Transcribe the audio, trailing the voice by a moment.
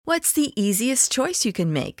What's the easiest choice you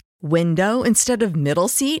can make? Window instead of middle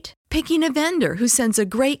seat? Picking a vendor who sends a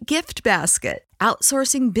great gift basket?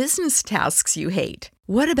 Outsourcing business tasks you hate?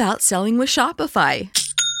 What about selling with Shopify?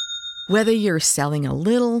 Whether you're selling a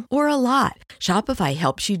little or a lot, Shopify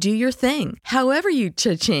helps you do your thing, however you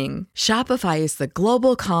cha-ching. Shopify is the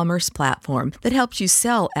global commerce platform that helps you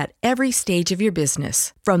sell at every stage of your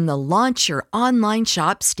business. From the launch your online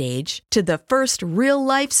shop stage to the first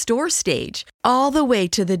real-life store stage, all the way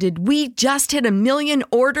to the did we just hit a million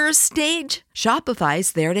orders stage.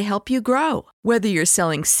 Shopify's there to help you grow. Whether you're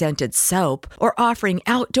selling scented soap or offering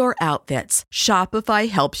outdoor outfits, Shopify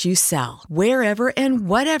helps you sell. Wherever and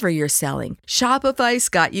whatever you're selling, Shopify's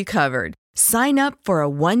got you covered. Sign up for a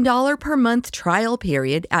 $1 per month trial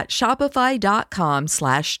period at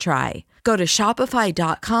shopify.com/try. Go to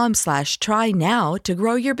shopify.com/try now to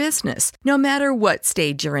grow your business, no matter what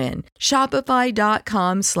stage you're in.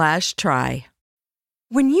 Shopify.com/try.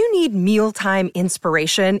 When you need mealtime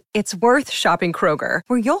inspiration, it's worth shopping Kroger,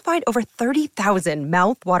 where you'll find over 30,000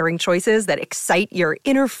 mouth-watering choices that excite your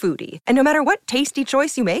inner foodie. And no matter what tasty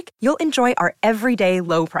choice you make, you'll enjoy our everyday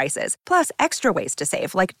low prices, plus extra ways to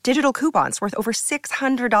save, like digital coupons worth over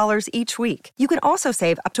 $600 each week. You can also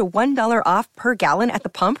save up to $1 off per gallon at the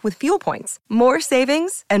pump with fuel points. More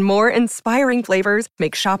savings and more inspiring flavors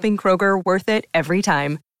make shopping Kroger worth it every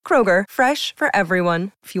time. Kroger, fresh for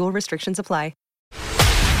everyone. Fuel restrictions apply.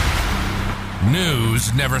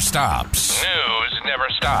 News never stops. News never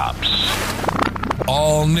stops.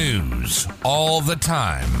 All news, all the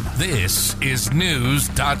time. This is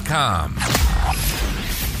News.com.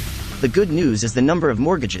 The good news is the number of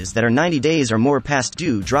mortgages that are 90 days or more past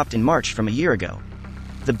due dropped in March from a year ago.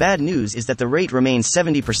 The bad news is that the rate remains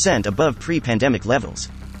 70% above pre-pandemic levels.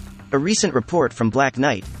 A recent report from Black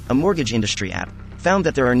Knight, a mortgage industry app, found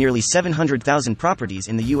that there are nearly 700,000 properties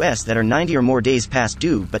in the U.S. that are 90 or more days past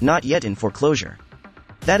due but not yet in foreclosure.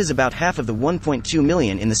 That is about half of the 1.2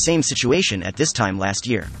 million in the same situation at this time last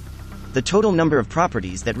year. The total number of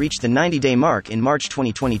properties that reached the 90-day mark in March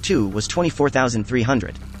 2022 was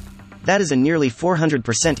 24,300. That is a nearly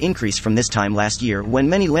 400% increase from this time last year, when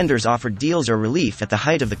many lenders offered deals or relief at the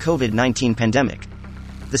height of the COVID-19 pandemic.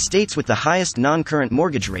 The states with the highest non-current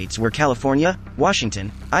mortgage rates were California,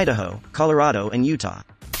 Washington, Idaho, Colorado, and Utah.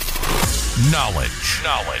 Knowledge.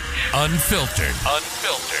 Unfiltered.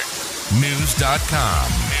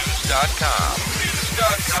 News.com.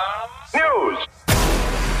 News.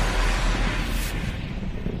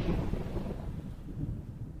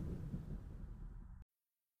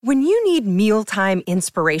 When you need mealtime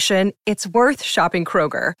inspiration, it's worth shopping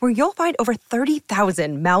Kroger, where you'll find over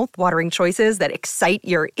 30,000 mouth-watering choices that excite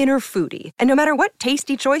your inner foodie. And no matter what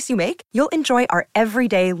tasty choice you make, you'll enjoy our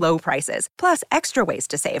everyday low prices, plus extra ways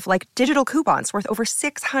to save, like digital coupons worth over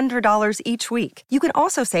 $600 each week. You can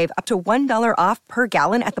also save up to $1 off per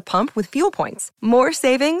gallon at the pump with fuel points. More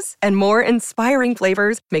savings and more inspiring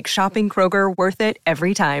flavors make shopping Kroger worth it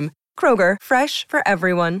every time. Kroger, fresh for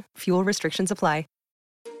everyone. Fuel restrictions apply.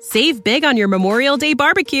 Save big on your Memorial Day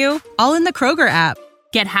barbecue, all in the Kroger app.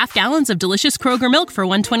 Get half gallons of delicious Kroger milk for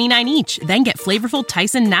 $1.29 each. Then get flavorful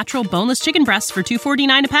Tyson natural boneless chicken breasts for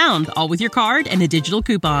 $2.49 a pound, all with your card and a digital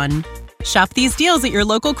coupon. Shop these deals at your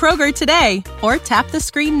local Kroger today, or tap the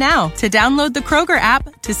screen now to download the Kroger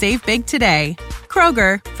app to save big today.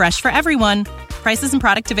 Kroger, fresh for everyone. Prices and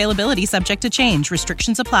product availability subject to change.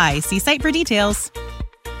 Restrictions apply. See site for details.